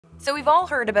So we've all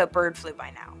heard about bird flu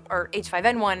by now, or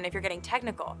H5N1 if you're getting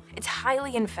technical. It's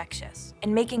highly infectious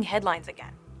and making headlines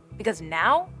again, because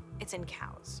now it's in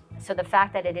cows. So the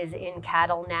fact that it is in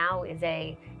cattle now is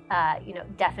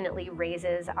definitely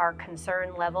raises our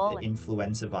concern level. The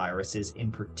influenza viruses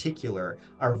in particular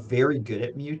are very good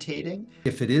at mutating.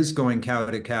 If it is going cow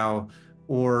to cow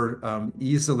or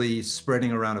easily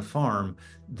spreading around a farm,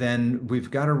 then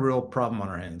we've got a real problem on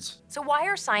our hands. So why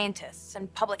are scientists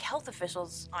and public health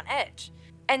officials on edge?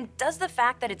 And does the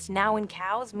fact that it's now in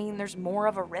cows mean there's more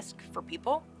of a risk for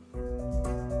people?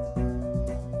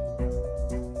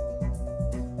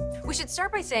 We should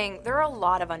start by saying there are a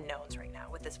lot of unknowns right now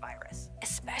with this virus,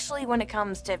 especially when it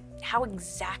comes to how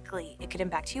exactly it could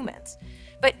impact humans.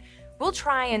 But we'll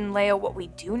try and lay out what we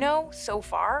do know so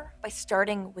far by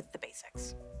starting with the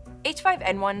basics.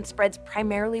 H5N1 spreads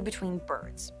primarily between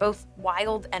birds, both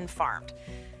wild and farmed.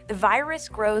 The virus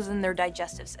grows in their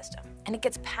digestive system, and it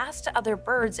gets passed to other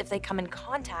birds if they come in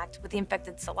contact with the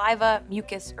infected saliva,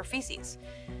 mucus, or feces.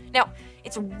 Now,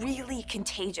 it's really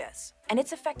contagious, and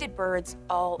it's affected birds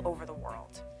all over the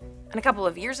world. And a couple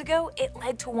of years ago, it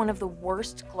led to one of the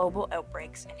worst global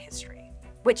outbreaks in history,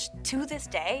 which to this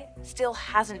day still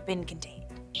hasn't been contained.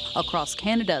 Across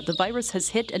Canada, the virus has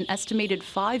hit an estimated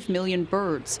 5 million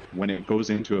birds. When it goes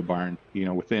into a barn,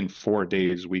 within 4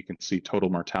 days, we can see total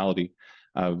mortality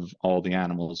of all the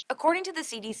animals. According to the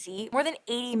CDC, more than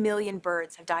 80 million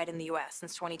birds have died in the US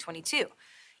since 2022.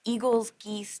 Eagles,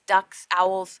 geese, ducks,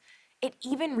 owls. It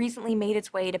even recently made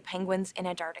its way to penguins in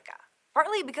Antarctica.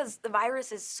 Partly because the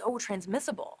virus is so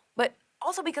transmissible, but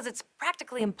also because it's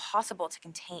practically impossible to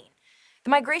contain. The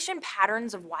migration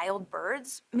patterns of wild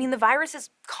birds mean the virus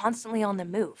is constantly on the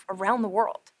move around the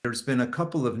world. There's been a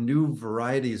couple of new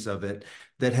varieties of it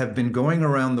that have been going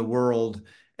around the world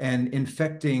and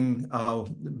infecting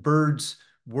birds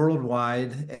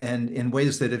worldwide and in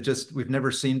ways that we've never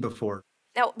seen before.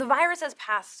 Now, the virus has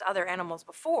passed other animals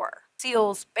before: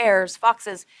 seals, bears,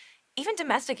 foxes, even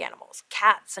domestic animals,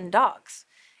 cats and dogs.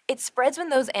 It spreads when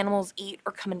those animals eat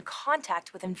or come in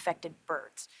contact with infected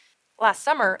birds. Last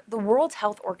summer, the World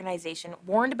Health Organization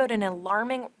warned about an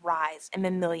alarming rise in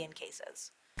mammalian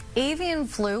cases. Avian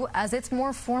flu, as it's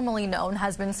more formally known,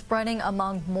 has been spreading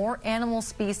among more animal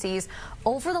species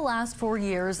over the last 4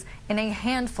 years in a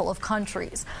handful of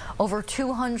countries. Over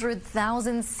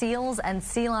 200,000 seals and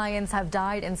sea lions have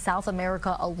died in South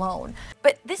America alone.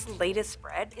 But this latest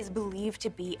spread is believed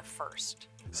to be a first.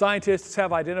 Scientists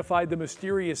have identified the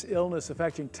mysterious illness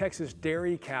affecting Texas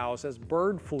dairy cows as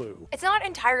bird flu. It's not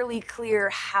entirely clear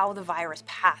how the virus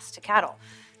passed to cattle.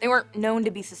 They weren't known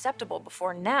to be susceptible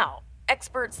before now.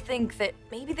 Experts think that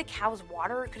maybe the cow's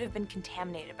water could have been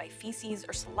contaminated by feces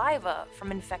or saliva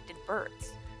from infected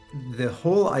birds. The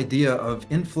whole idea of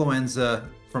influenza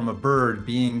from a bird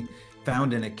being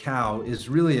found in a cow is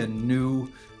really a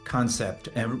new concept,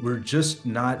 and we're just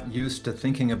not used to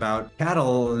thinking about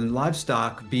cattle and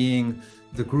livestock being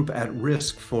the group at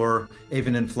risk for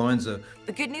avian influenza.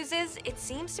 The good news is it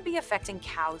seems to be affecting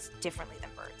cows differently than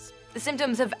birds. The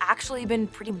symptoms have actually been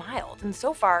pretty mild, and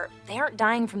so far, they aren't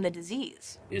dying from the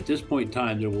disease. At this point in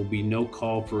time, there will be no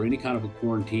call for any kind of a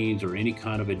quarantines or any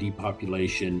kind of a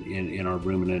depopulation in our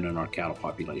ruminant and our cattle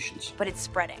populations. But it's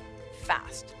spreading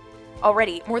fast.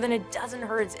 Already, more than a dozen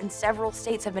herds in several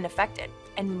states have been affected,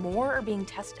 and more are being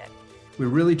tested. We're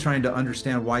really trying to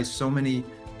understand why so many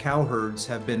cow herds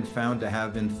have been found to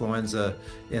have influenza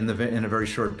in a very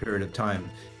short period of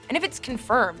time. And if it's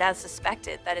confirmed, as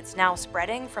suspected, that it's now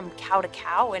spreading from cow to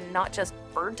cow and not just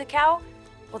bird to cow,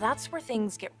 well, that's where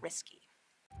things get risky.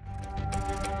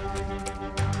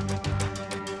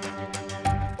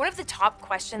 One of the top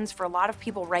questions for a lot of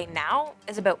people right now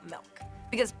is about milk.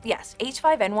 Because yes,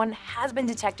 H5N1 has been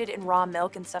detected in raw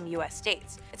milk in some US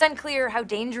states. It's unclear how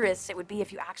dangerous it would be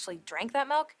if you actually drank that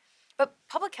milk, but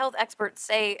public health experts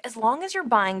say as long as you're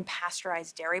buying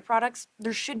pasteurized dairy products,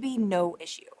 there should be no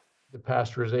issue. The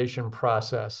pasteurization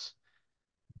process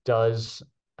does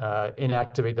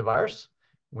inactivate the virus.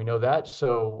 We know that,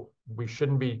 so we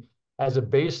shouldn't be, as a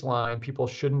baseline, people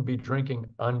shouldn't be drinking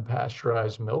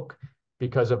unpasteurized milk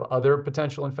because of other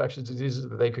potential infectious diseases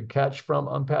that they could catch from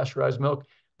unpasteurized milk.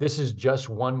 This is just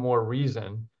one more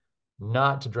reason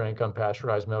not to drink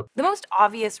unpasteurized milk. The most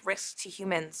obvious risk to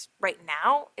humans right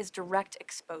now is direct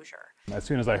exposure. As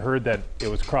soon as I heard that it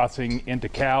was crossing into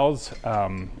cows,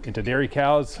 into dairy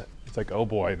cows, it's like, oh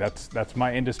boy, that's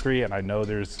my industry, and I know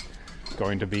there's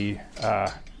going to be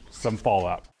some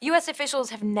fallout. US officials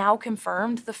have now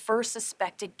confirmed the first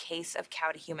suspected case of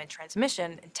cow-to-human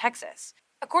transmission in Texas.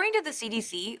 According to the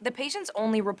CDC, the patient's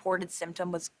only reported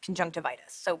symptom was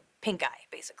conjunctivitis, so pink eye,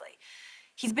 basically.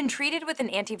 He's been treated with an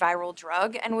antiviral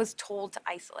drug and was told to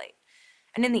isolate.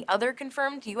 And in the other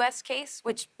confirmed US case,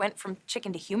 which went from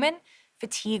chicken to human,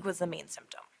 fatigue was the main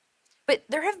symptom. But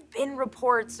there have been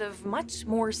reports of much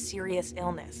more serious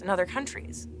illness in other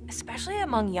countries, especially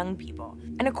among young people.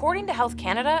 And according to Health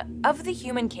Canada, of the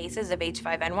human cases of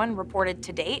H5N1 reported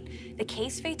to date, the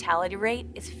case fatality rate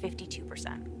is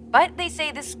 52%. But they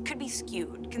say this could be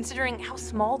skewed, considering how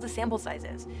small the sample size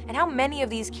is and how many of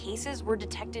these cases were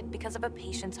detected because of a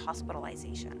patient's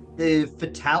hospitalization. The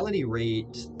fatality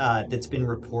rate that's been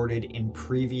reported in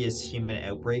previous human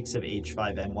outbreaks of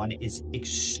H5N1 is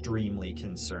extremely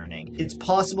concerning. It's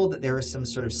possible that there are some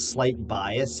sort of slight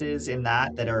biases in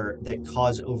that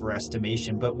cause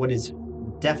overestimation, but what is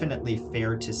definitely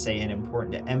fair to say and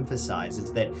important to emphasize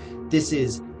is that this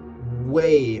is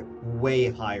way, way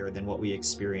higher than what we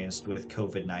experienced with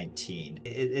COVID-19.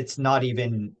 It's not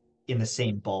even in the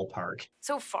same ballpark.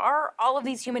 So far, all of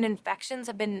these human infections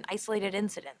have been isolated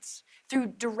incidents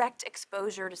through direct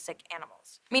exposure to sick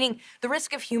animals, meaning the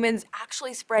risk of humans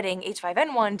actually spreading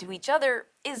H5N1 to each other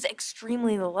is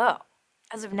extremely low,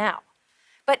 as of now.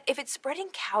 But if it's spreading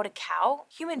cow to cow,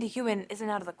 human to human isn't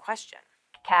out of the question.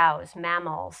 Cows,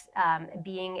 mammals,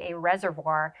 being a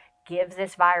reservoir gives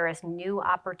this virus new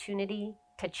opportunity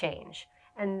to change.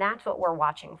 And that's what we're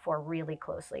watching for really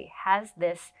closely. Has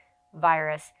this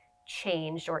virus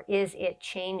changed, or is it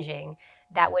changing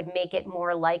that would make it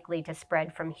more likely to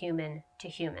spread from human to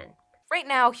human? Right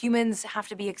now, humans have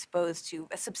to be exposed to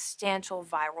a substantial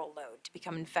viral load to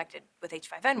become infected with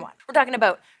H5N1. We're talking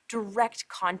about direct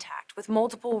contact with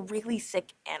multiple really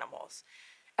sick animals.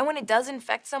 And when it does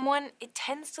infect someone, it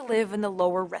tends to live in the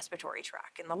lower respiratory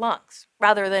tract, in the lungs,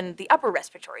 rather than the upper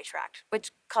respiratory tract,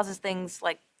 which causes things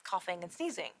like coughing and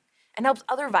sneezing, and helps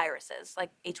other viruses,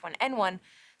 like H1N1,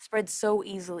 spread so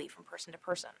easily from person to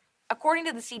person. According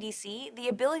to the CDC, the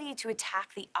ability to attack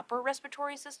the upper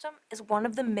respiratory system is one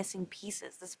of the missing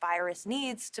pieces this virus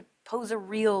needs to pose a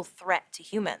real threat to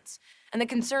humans. And the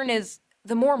concern is,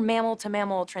 the more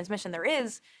mammal-to-mammal transmission there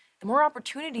is, the more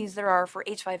opportunities there are for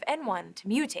H5N1 to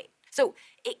mutate. So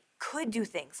it could do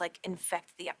things like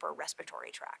infect the upper respiratory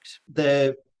tract.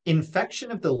 The infection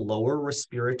of the lower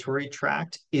respiratory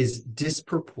tract is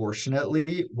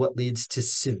disproportionately what leads to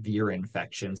severe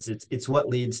infections. It's what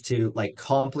leads to like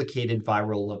complicated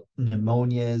viral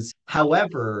pneumonias.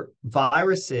 However,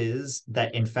 viruses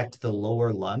that infect the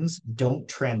lower lungs don't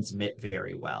transmit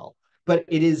very well. But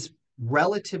it is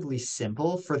relatively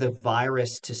simple for the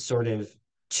virus to sort of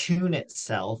tune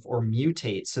itself or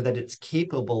mutate so that it's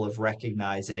capable of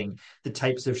recognizing the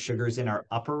types of sugars in our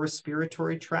upper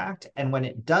respiratory tract. And when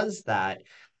it does that,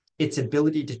 its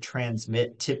ability to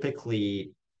transmit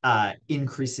typically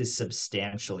increases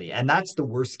substantially. And that's the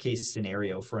worst case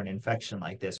scenario for an infection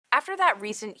like this. After that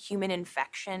recent human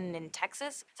infection in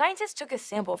Texas, scientists took a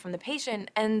sample from the patient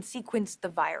and sequenced the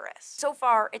virus. So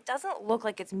far, it doesn't look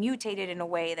like it's mutated in a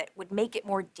way that would make it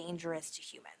more dangerous to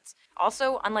humans.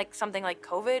 Also, unlike something like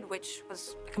COVID, which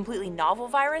was a completely novel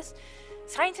virus,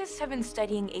 scientists have been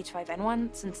studying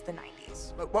H5N1 since the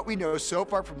 90s. But what we know so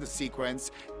far from the sequence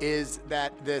is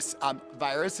that this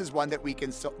virus is one that we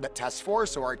can test for,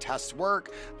 so our tests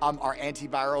work, our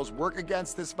antivirals work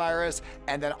against this virus,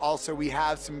 and then also we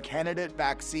have some candidate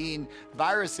vaccine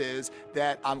viruses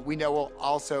that we know will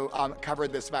also cover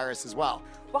this virus as well.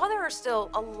 While there are still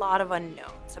a lot of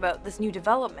unknowns about this new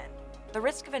development, the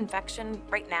risk of infection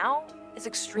right now is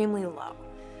extremely low.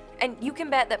 And you can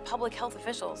bet that public health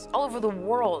officials all over the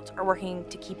world are working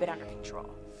to keep it under control.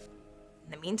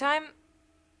 In the meantime,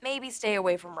 maybe stay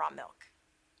away from raw milk.